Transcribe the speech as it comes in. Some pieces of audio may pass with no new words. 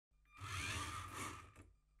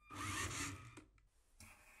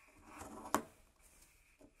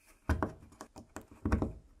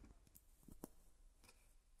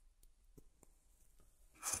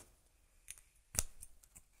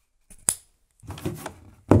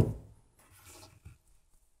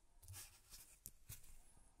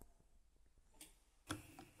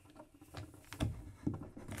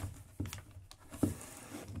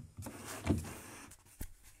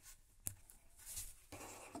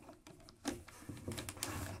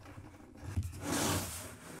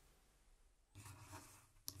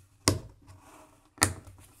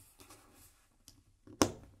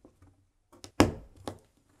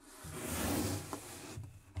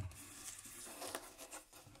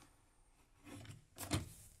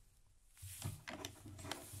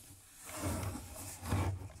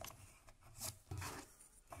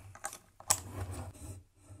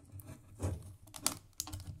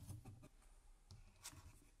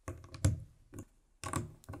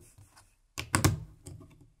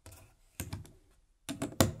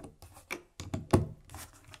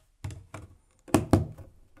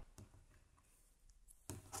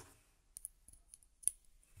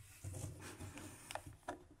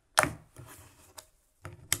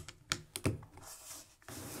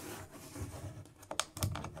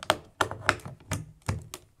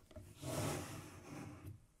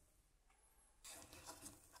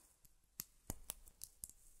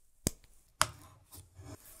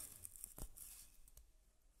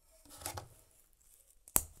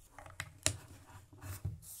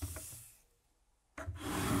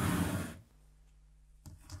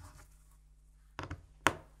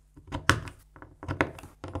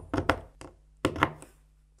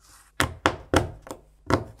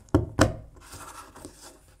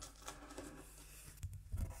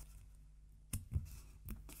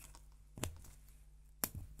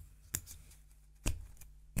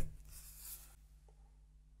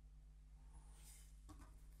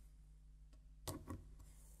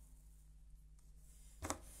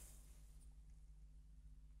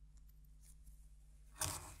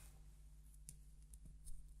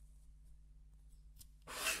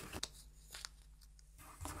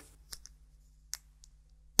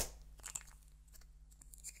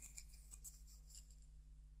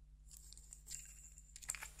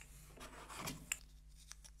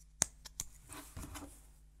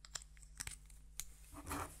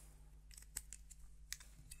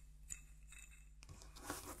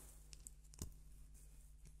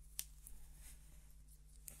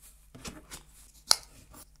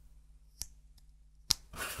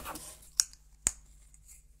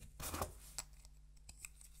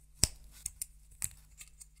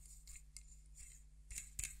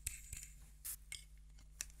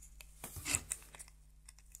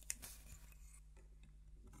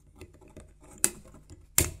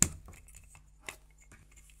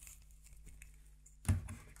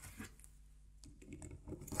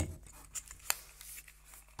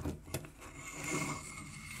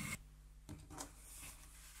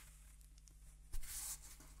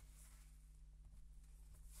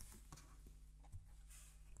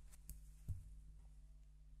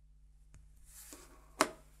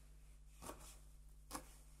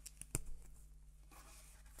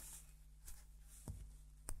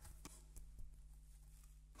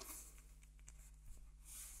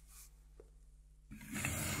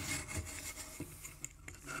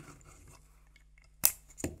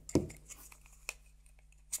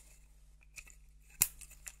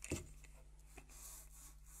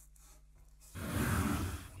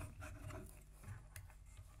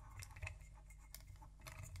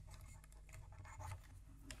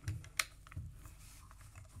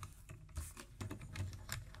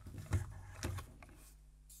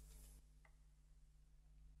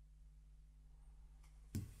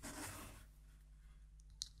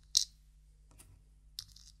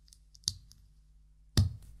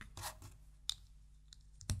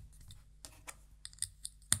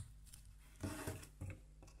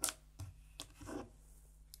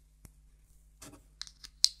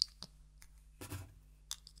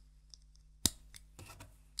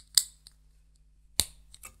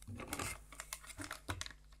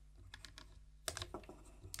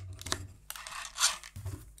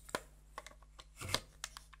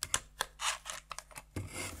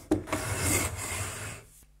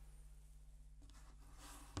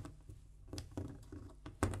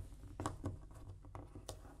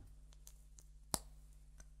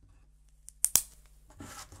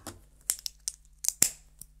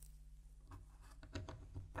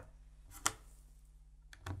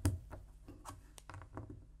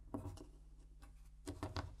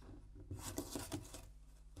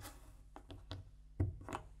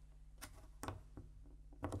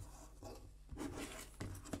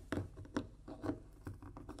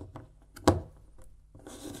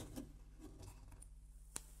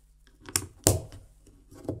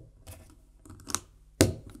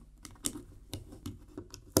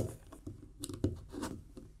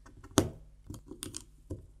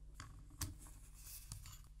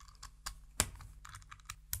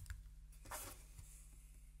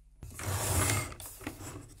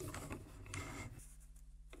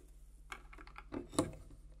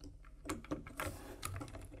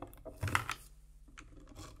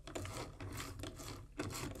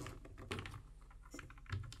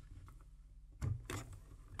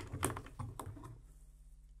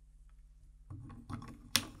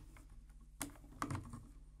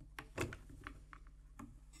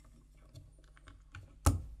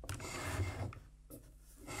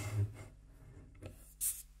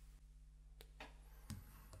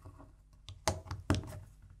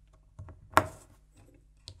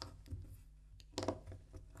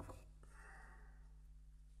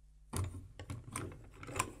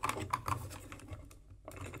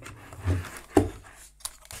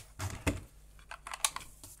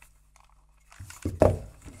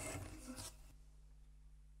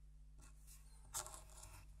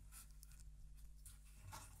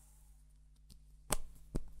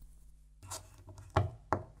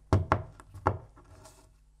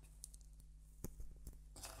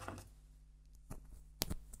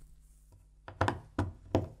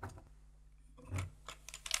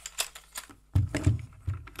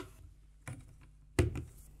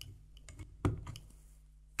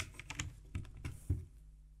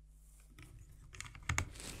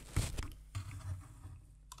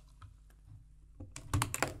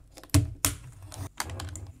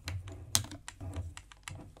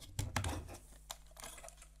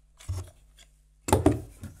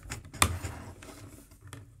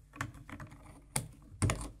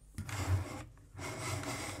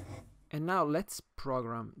And now let's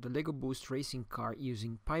program the Lego Boost racing car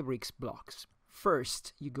using Pybricks blocks.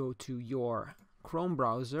 First, you go to your Chrome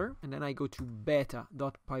browser, and then I go to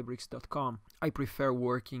beta.pybricks.com. I prefer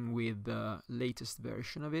working with the latest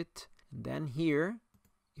version of it. And then here,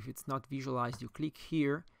 if it's not visualized, you click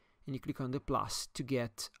here and you click on the plus to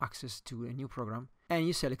get access to a new program, and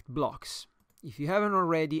you select blocks. If you haven't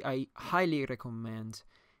already, I highly recommend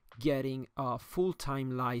getting a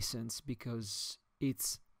full-time license because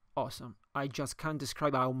it's awesome. I just can't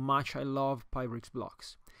describe how much I love Pybricks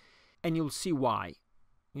blocks, and you'll see why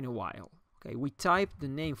in a while. Okay, we type the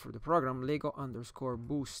name for the program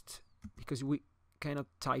Lego_Boost because we cannot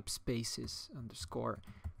type spaces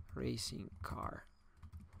 _racing car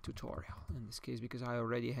tutorial in this case because I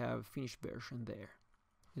already have finished version there.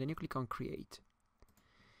 And then you click on create.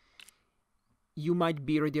 You might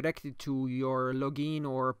be redirected to your login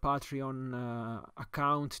or Patreon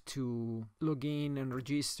account to log in and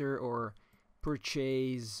register or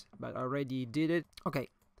purchase, but I already did it. Okay,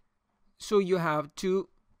 so you have two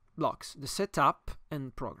blocks, the setup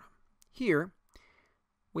and program. Here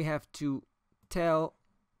we have to tell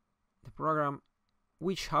the program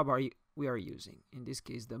which hub we are using, in this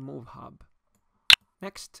case the move hub.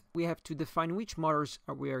 Next, we have to define which motors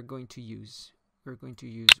we are going to use. We're going to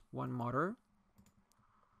use one motor,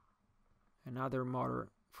 another motor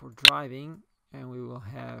for driving, and we will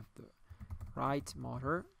have the right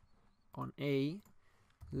motor on A,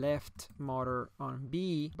 left motor on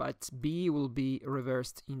B, but B will be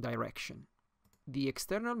reversed in direction. The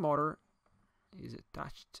external motor is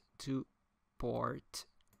attached to port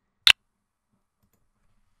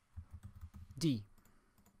D.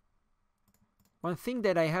 One thing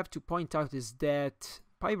that I have to point out is that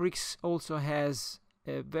Pybricks also has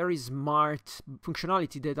a very smart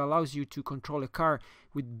functionality that allows you to control a car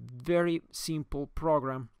with very simple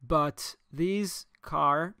program, but this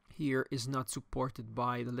car here is not supported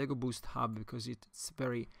by the Lego Boost hub because it's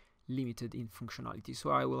very limited in functionality,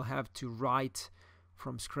 so I will have to write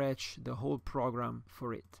from scratch the whole program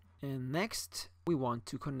for it. And next we want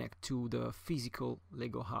to connect to the physical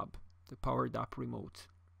Lego hub, the powered up remote.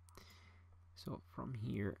 So from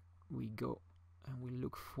here we go and we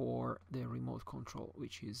look for the remote control,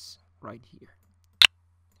 which is right here,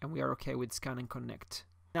 and we are okay with scan and connect.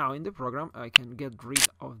 Now in the program I can get rid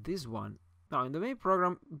of this one. Now in the main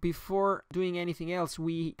program, before doing anything else,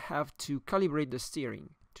 we have to calibrate the steering.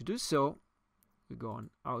 To do so, we go on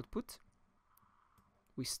output,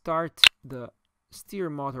 we start the steer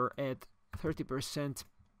motor at 30%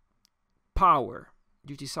 power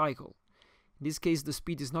duty cycle. In this case the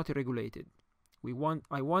speed is not regulated.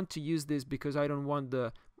 I want to use this because I don't want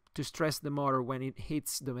to stress the motor when it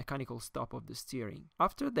hits the mechanical stop of the steering.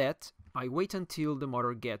 After that, I wait until the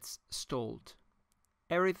motor gets stalled.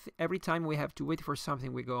 Every time we have to wait for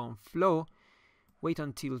something, we go on flow, wait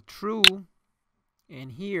until true,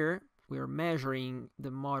 and here we are measuring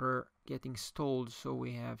the motor getting stalled, so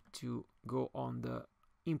we have to go on the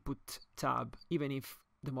input tab even if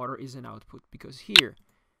the motor is an output, because here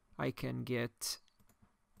I can get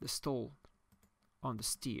the stall on the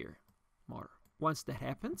steer motor. Once that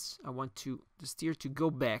happens, I want the steer to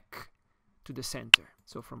go back to the center.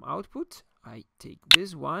 So from output, I take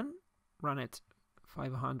this one, run it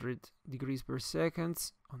 500 degrees per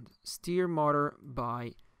second on the steer motor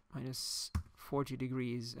by -40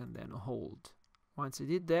 degrees and then hold. Once I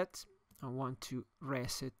did that, I want to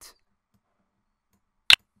reset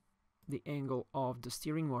the angle of the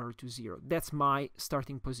steering motor to 0. That's my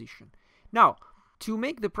starting position. Now, to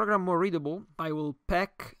make the program more readable, I will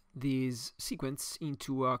pack this sequence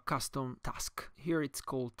into a custom task. Here it's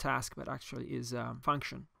called task, but actually is a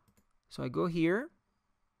function. So I go here,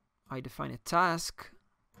 I define a task,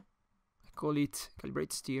 I call it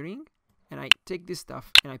calibrate steering, and I take this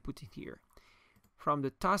stuff and I put it here. From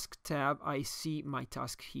the task tab, I see my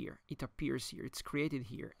task here. It appears here, it's created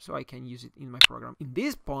here, so I can use it in my program in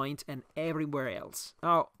this point and everywhere else.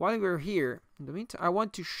 Now, while we're here, in the meantime, I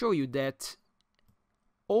want to show you that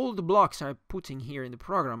all the blocks I'm putting here in the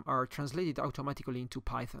program are translated automatically into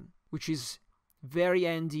Python, which is very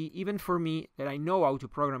handy even for me that I know how to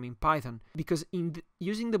program in Python, because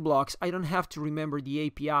using the blocks I don't have to remember the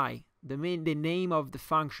API, the name of the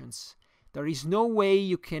functions. There is no way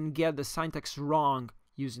you can get the syntax wrong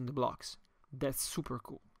using the blocks. That's super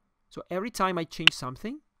cool. So every time I change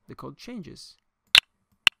something, the code changes.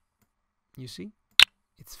 You see?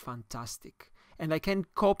 It's fantastic. And I can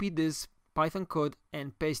copy this Python code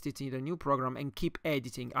and paste it in a new program and keep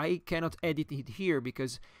editing. I cannot edit it here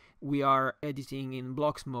because we are editing in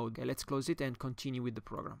blocks mode. Okay, let's close it and continue with the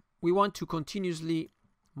program. We want to continuously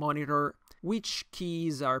monitor which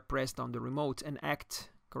keys are pressed on the remote and act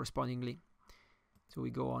correspondingly. So we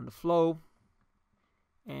go on the flow,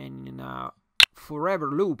 and in a forever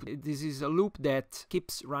loop, this is a loop that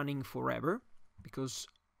keeps running forever, because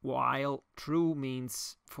while true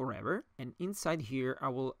means forever. And inside here I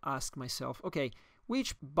will ask myself, okay,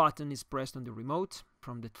 which button is pressed on the remote?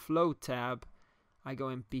 From the flow tab I go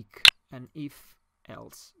and pick an if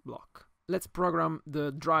else block. Let's program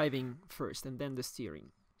the driving first and then the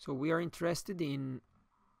steering. So we are interested in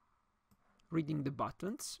reading the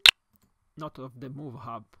buttons, not of the move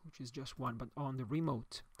hub, which is just one, but on the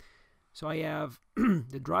remote. So I have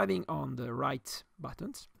the driving on the right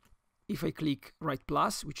buttons. If I click right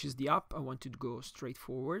plus, which is the up, I want to go straight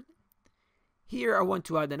forward. Here I want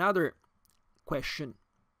to add another question,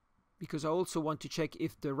 because I also want to check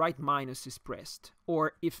if the right minus is pressed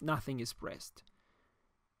or if nothing is pressed.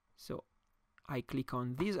 So I click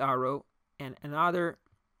on this arrow and another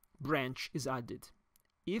branch is added.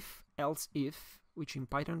 If, else if, which in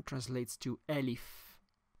Python translates to elif.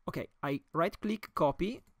 Okay, I right click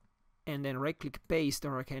copy and then right click paste,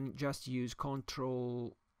 or I can just use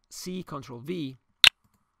Ctrl C, Ctrl V.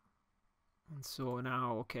 And so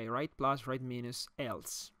now, okay, right plus, right minus,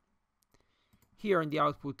 else. Here in the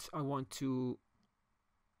output I want to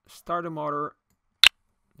start the motor,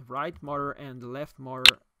 the right motor and the left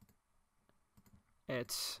motor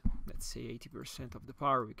at, let's say, 80% of the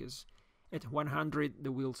power, because at 100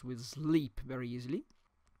 the wheels will sleep very easily.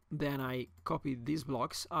 Then I copy these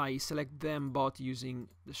blocks, I select them both using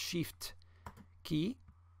the shift key,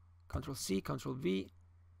 Ctrl C, Ctrl V.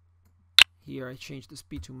 Here I change the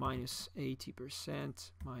speed to minus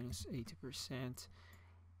 80%, minus 80%.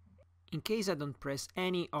 In case I don't press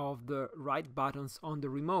any of the right buttons on the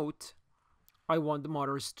remote, I want the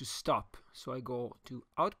motors to stop. So I go to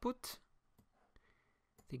output,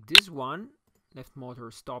 take this one, left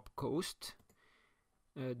motor stop coast.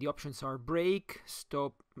 The options are brake,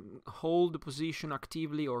 stop, hold the position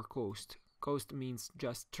actively, or coast. Coast means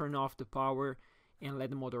just turn off the power and let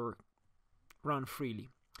the motor run freely.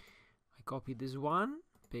 I copy this one,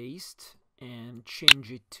 paste, and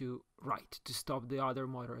change it to right to stop the other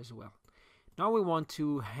motor as well. Now we want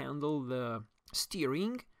to handle the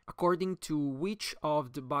steering according to which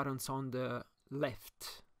of the buttons on the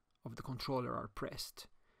left of the controller are pressed.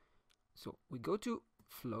 So we go to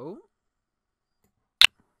flow,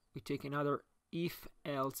 we take another if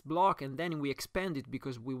else block, and then we expand it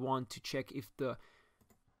because we want to check if the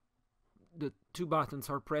two buttons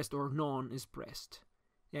are pressed or none is pressed.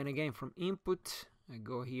 Then again from input I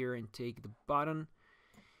go here and take the button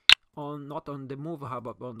on, not on the move hub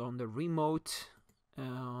but on the remote.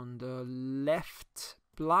 On the left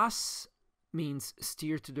plus means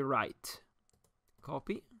steer to the right.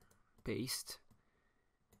 Copy, paste.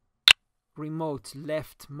 Remote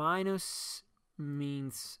left minus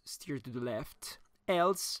means steer to the left,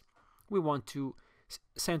 else we want to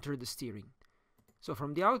center the steering. So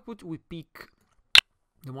from the output we pick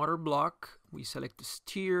the motor block, we select the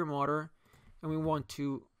steer motor, and we want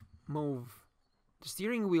to move the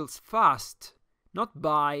steering wheels fast, not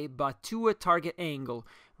by, but to a target angle.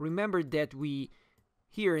 Remember that we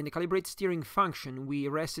here in the calibrate steering function, we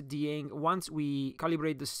reset the angle. Once we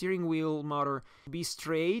calibrate the steering wheel motor to be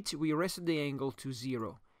straight, we reset the angle to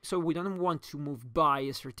 0. So we don't want to move by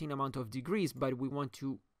a certain amount of degrees, but we want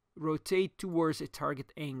to rotate towards a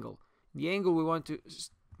target angle. The angle we want to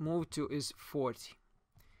move to is 40.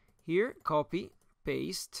 Here, copy,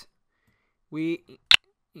 paste.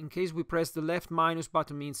 In case we press the left minus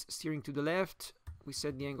button, means steering to the left, we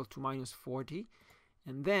set the angle to minus 40,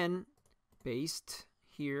 and then paste.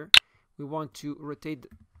 Here we want to rotate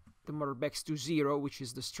the motor back to 0, which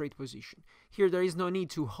is the straight position. Here there is no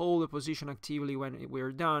need to hold the position actively when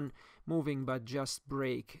we're done moving, but just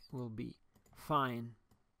brake will be fine.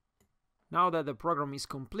 Now that the program is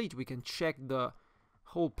complete, we can check the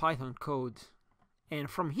whole Python code, and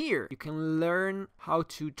from here you can learn how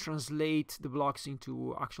to translate the blocks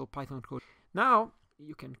into actual Python code. Now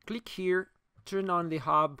you can click here, turn on the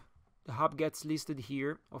hub. The hub gets listed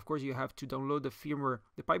here. Of course, you have to download the firmware,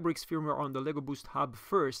 the Pybricks firmware on the Lego Boost hub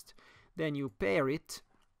first. Then you pair it.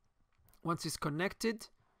 Once it's connected,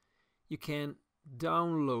 you can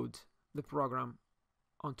download the program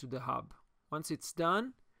onto the hub. Once it's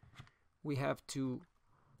done, we have to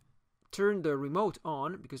turn the remote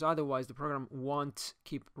on, because otherwise the program won't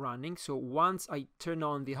keep running. So once I turn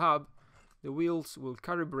on the hub, the wheels will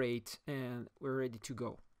calibrate and we're ready to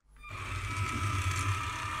go.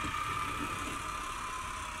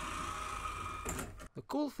 The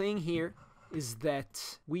cool thing here is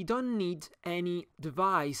that we don't need any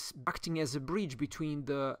device acting as a bridge between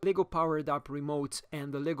the Lego powered up remote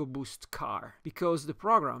and the Lego Boost car, because the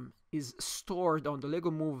program is stored on the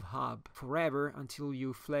Lego Move hub forever until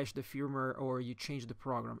you flash the firmware or you change the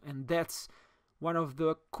program. And that's one of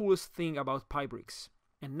the coolest thing about Pybricks.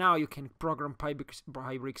 And now you can program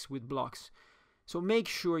Pybricks with blocks. So make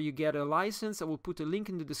sure you get a license. I will put a link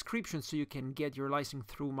in the description so you can get your license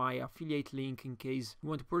through my affiliate link. In case you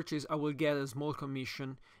want to purchase, I will get a small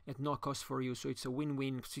commission at no cost for you, so it's a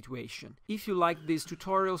win-win situation. If you like this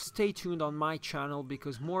tutorial, stay tuned on my channel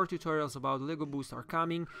because more tutorials about Lego Boost are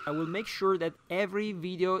coming. I will make sure that every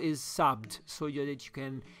video is subbed so that you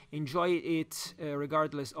can enjoy it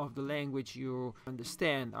regardless of the language you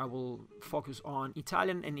understand. I will focus on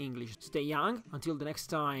Italian and English. Stay young. Until the next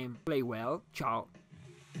time, play well. Ciao.